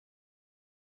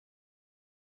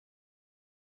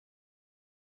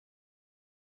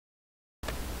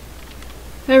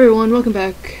Hey everyone, welcome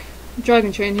back.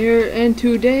 Dragon Train here, and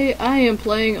today I am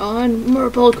playing on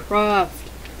MarpleCraft.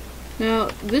 Now,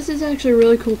 this is actually a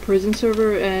really cool prison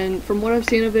server, and from what I've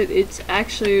seen of it, it's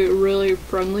actually a really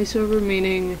friendly server,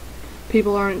 meaning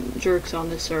people aren't jerks on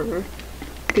this server.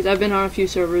 Because I've been on a few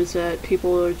servers that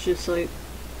people are just like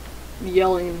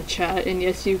yelling in the chat, and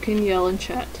yes, you can yell in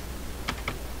chat.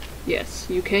 Yes,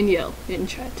 you can yell in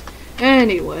chat.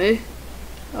 Anyway,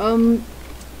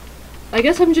 I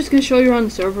guess I'm just gonna show you around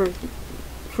the server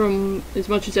from as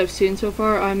much as I've seen so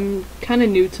far. I'm kinda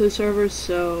new to the server,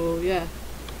 so yeah.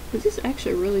 This is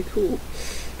actually really cool.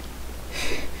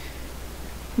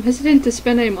 I'm hesitant to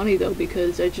spend any money though,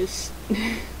 because I just...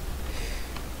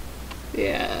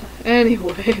 yeah.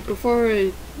 Anyway, before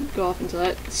I go off into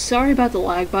that, sorry about the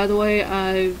lag, by the way.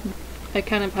 I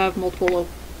kind of have multiple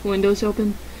windows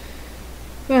open.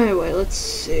 But anyway, let's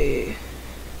see.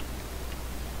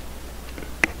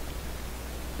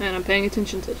 And I'm paying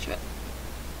attention to the chat.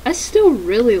 I still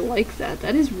really like that.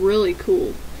 That is really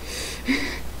cool.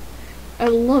 I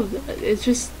love that. It's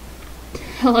just...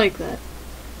 I like that.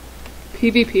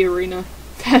 PvP arena.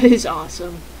 That is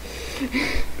awesome.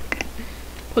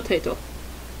 Potato.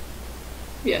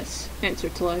 Yes. Answer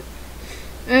to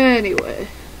life. Anyway.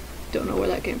 Don't know where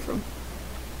that came from.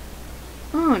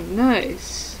 Oh,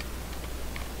 nice.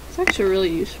 It's actually really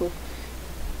useful.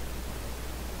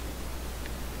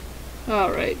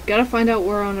 Alright, gotta find out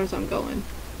where on earth I'm going.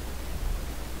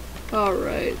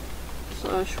 Alright.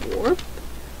 /warp?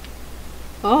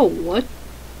 Oh, what?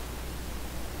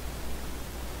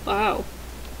 Wow.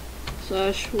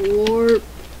 /warp.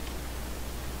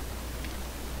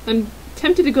 I'm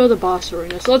tempted to go to the boss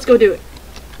arena, so let's go do it.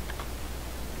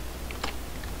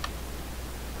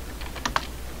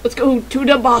 Let's go to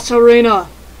the boss arena!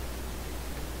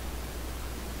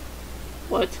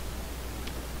 What?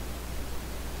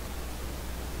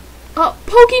 Oh,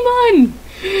 Pokemon!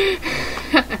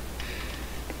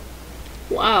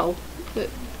 Wow.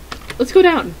 Let's go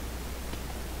down.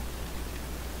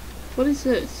 What is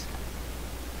this?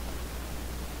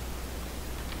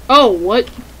 Oh, what?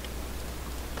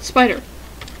 Spider.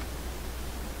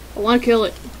 I want to kill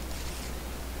it.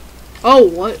 Oh,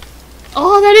 what?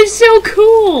 Oh, that is so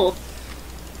cool!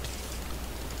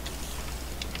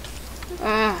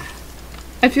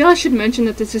 I feel I should mention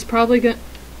that this is probably gonna...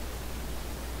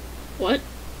 What?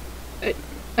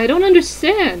 I don't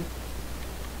understand.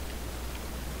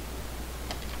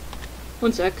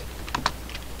 One sec.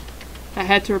 I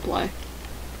had to reply.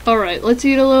 Alright, let's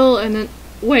eat a little and then...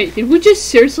 Wait, did we just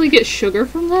seriously get sugar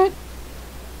from that?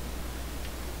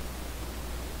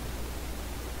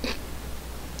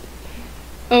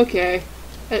 Okay.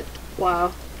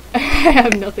 Wow. I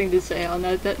have nothing to say on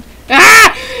that.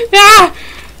 Ah! Ah!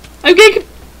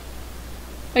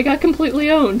 I got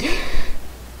completely owned.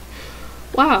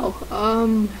 Wow,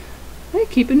 I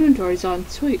keep inventories on.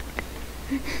 Sweet.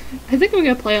 I think I'm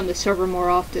gonna play on the server more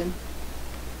often.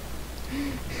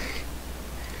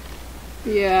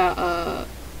 Yeah,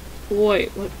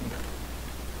 wait, what?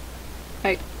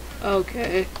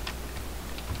 Okay.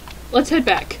 Let's head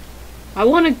back.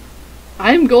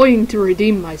 I'm going to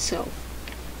redeem myself.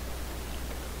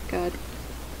 God.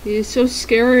 He is so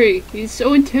scary. He's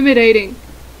so intimidating.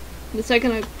 The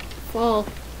second I fall...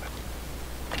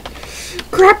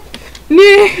 Crap!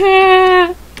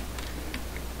 Yeah!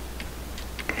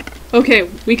 Okay,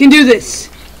 we can do this.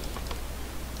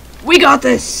 We got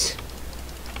this.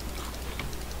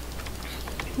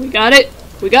 We got it.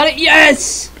 We got it.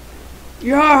 Yes!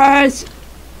 Yes!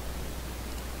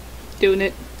 Doing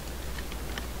it.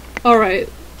 Alright.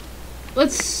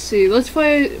 Let's see. Let's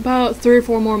fight about 3 or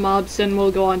 4 more mobs, then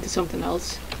we'll go on to something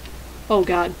else. Oh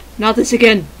god. Not this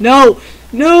again. No!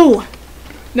 No!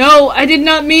 No! I did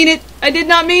not mean it! I did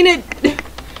not mean it!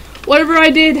 Whatever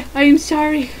I did, I am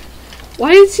sorry.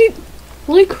 Why is he...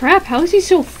 Holy crap, how is he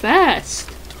so fast?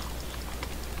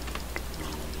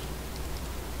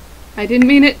 I didn't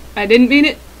mean it. I didn't mean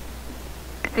it.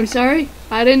 I'm sorry.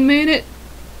 I didn't mean it.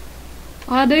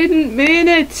 I didn't mean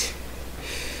it.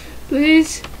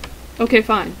 Please. Okay,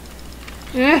 fine.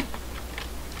 Ah.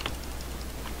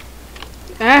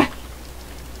 Ah.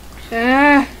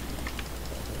 Ah.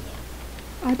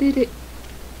 I did it.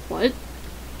 What?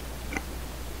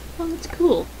 Oh, that's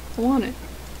cool. I want it.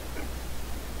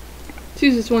 Let's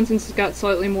use this one since it's got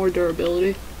slightly more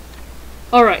durability.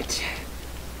 Alright.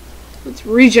 Let's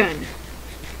regen.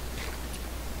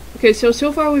 Okay,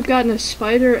 so far we've gotten a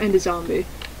spider and a zombie.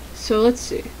 So let's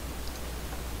see.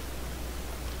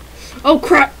 Oh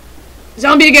crap!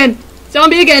 Zombie again!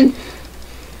 Zombie again!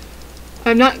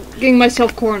 I'm not getting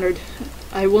myself cornered.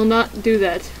 I will not do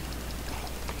that.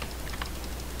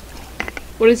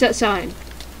 What is that sign?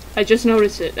 I just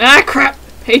noticed it. Ah, crap!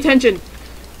 Pay attention!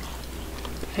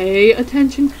 Pay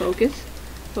attention, focus.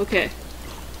 Okay.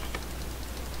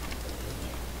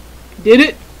 Did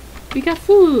it! We got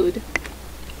food!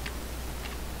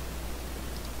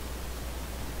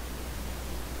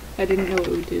 I didn't know it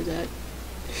would do that.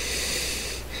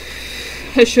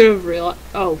 I should have realized.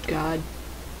 Oh, God.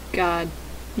 God.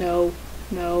 No.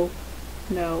 No.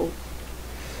 No.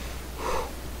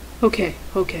 Okay,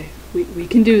 okay. We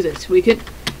can do this. We can...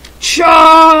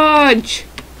 Charge!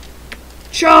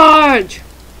 Charge!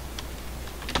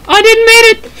 I didn't mean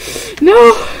it!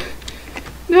 No!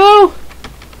 No!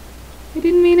 I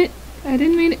didn't mean it. I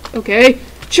didn't mean it. Okay.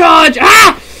 Charge!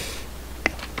 Ah!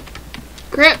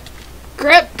 Crap!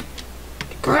 Crap!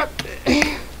 Crap!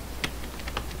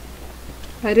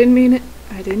 I didn't mean it.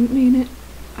 I didn't mean it.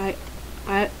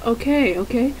 Okay,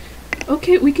 okay.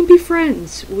 Okay, we can be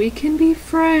friends. We can be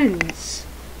friends.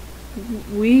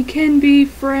 We can be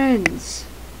friends.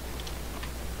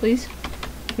 Please?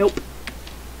 Nope.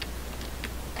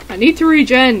 I need to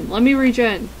regen. Let me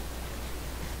regen.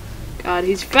 God,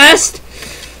 he's fast!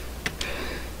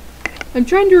 I'm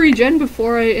trying to regen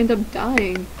before I end up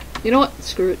dying. You know what?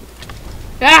 Screw it.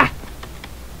 Ah!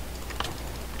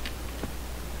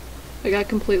 I got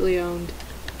completely owned.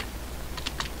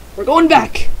 We're going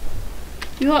back!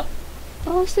 You thought I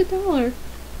lost $1.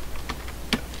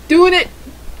 Doing it!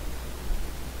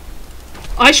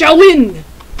 I shall win!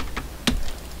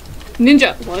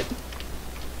 Ninja! What?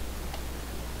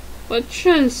 What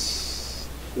just...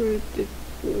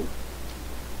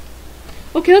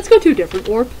 Okay, let's go to a different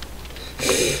warp.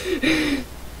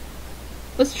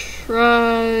 Let's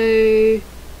try...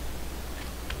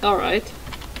 Alright.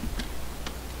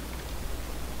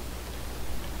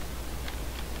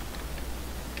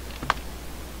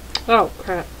 Oh,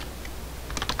 crap.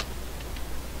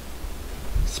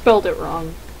 Spelled it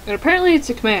wrong. And apparently it's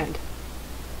a command.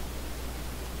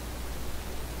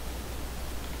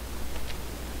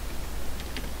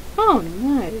 Oh,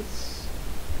 nice.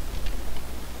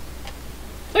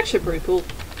 It's actually pretty cool.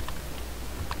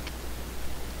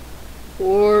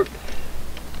 Warp.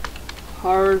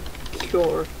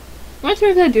 Hardcore. Reminds me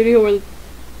of that video where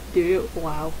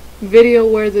video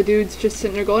where the dude's just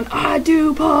sitting there going, I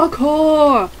do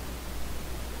parkour!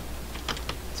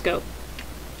 Let's go.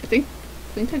 I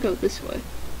think I go this way.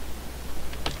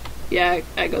 Yeah,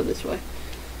 I go this way.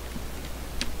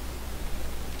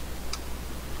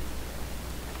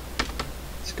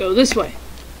 Let's go this way.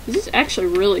 This is actually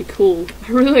really cool.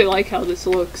 I really like how this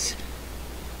looks.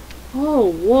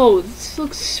 Oh, whoa, this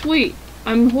looks sweet.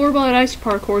 I'm horrible at ice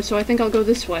parkour, so I think I'll go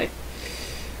this way.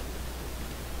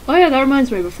 Oh yeah, that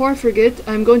reminds me, before I forget,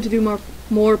 I'm going to do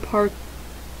more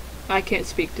I can't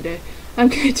speak today. I'm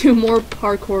going to do more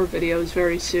parkour videos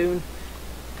very soon.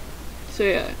 So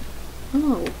yeah.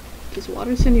 Oh, does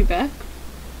water send you back?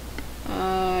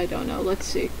 I don't know, let's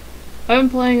see. I've been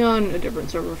playing on a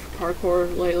different server for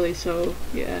parkour lately, so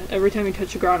yeah, every time you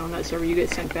touch the ground on that server, you get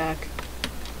sent back.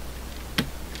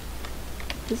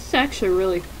 This is actually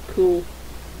really cool.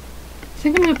 I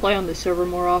think I'm gonna play on this server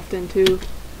more often, too.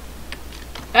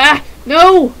 Ah!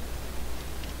 No!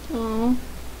 Oh.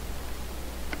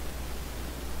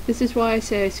 This is why I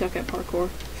say I suck at parkour.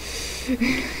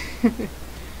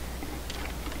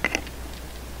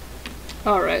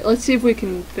 Alright, let's see if we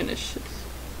can finish this.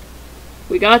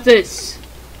 We got this!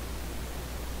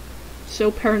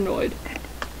 So paranoid.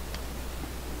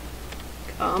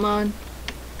 Come on.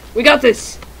 We got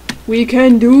this! We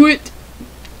can do it!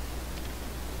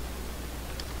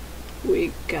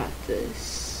 We got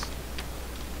this.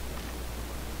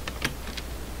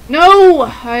 No!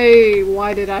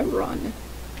 Why did I run?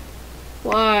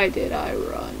 Why did I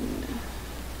run?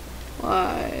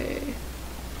 Why?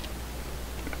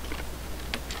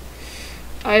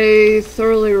 I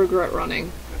thoroughly regret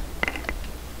running.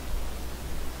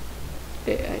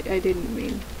 I didn't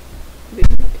mean.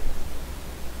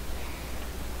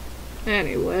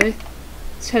 Anyway,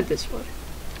 let's head this way.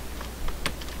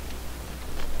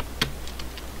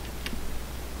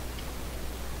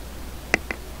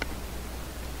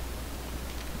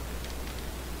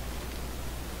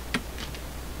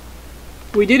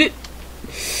 We did it!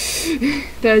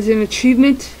 That is an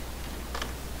achievement.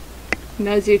 And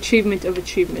that is the achievement of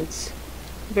achievements.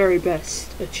 Very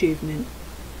best achievement.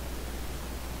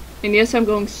 And yes, I'm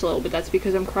going slow, but that's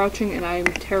because I'm crouching and I'm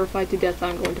terrified to death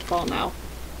I'm going to fall now.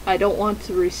 I don't want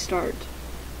to restart.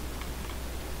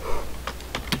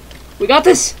 We got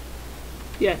this!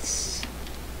 Yes,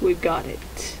 we got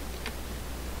it.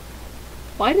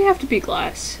 Why did it have to be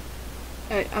glass?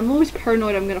 I'm always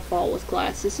paranoid I'm gonna fall with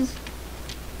glass. This is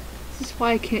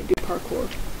why I can't do parkour.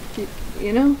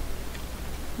 You know?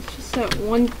 It's just that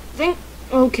one thing.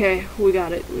 Okay, we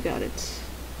got it. We got it.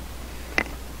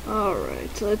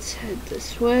 Alright, let's head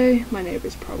this way. My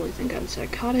neighbors probably think I'm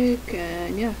psychotic,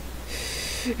 and yeah.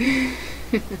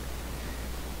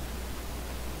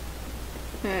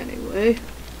 Anyway,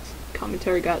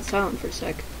 commentary got silent for a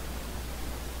sec.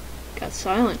 Got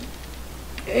silent.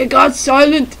 It got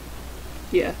silent!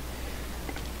 Yeah.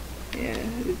 Yeah,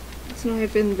 it's not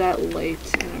even that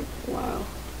late in a while.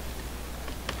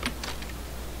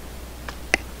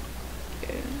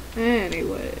 Yeah,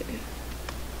 anyway.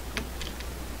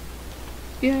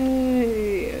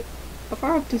 Yay! How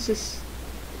far up does this...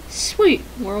 Sweet!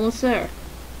 We're almost there.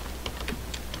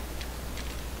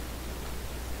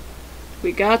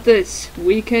 We got this!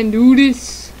 We can do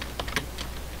this!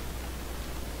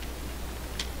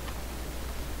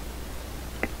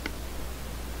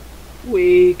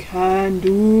 We can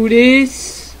do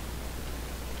this!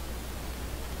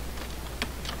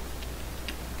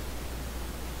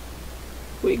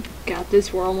 We got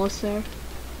this, we're almost there.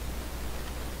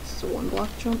 This is a 1 block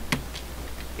jump.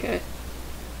 Okay.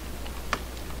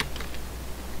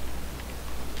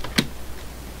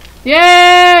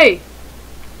 Yay!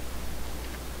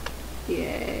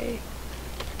 Yay.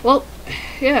 Well,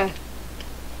 yeah.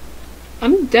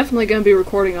 I'm definitely gonna be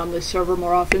recording on this server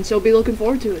more often, so be looking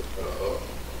forward to it.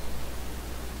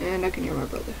 And I can hear my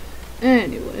brother.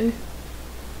 Anyway,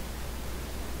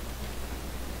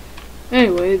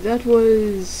 that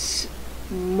was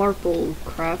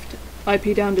MarpleCraft.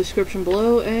 IP down description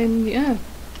below, and yeah.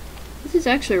 This is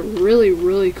actually a really,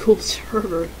 really cool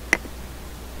server.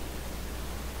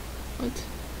 What?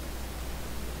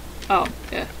 Oh,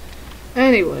 yeah.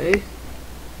 Anyway,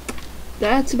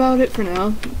 that's about it for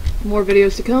now. More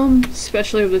videos to come,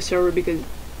 especially of the server, because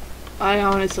I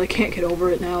honestly can't get over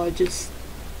it now.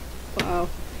 Wow.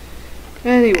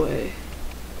 Anyway,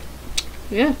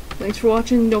 yeah, thanks for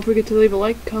watching. Don't forget to leave a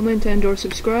like, comment, and or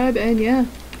subscribe, and yeah.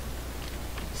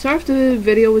 Sorry if the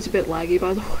video was a bit laggy,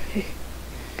 by the way.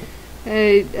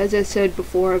 Hey, as I said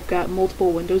before, I've got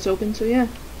multiple windows open, so yeah.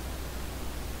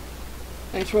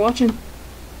 Thanks for watching.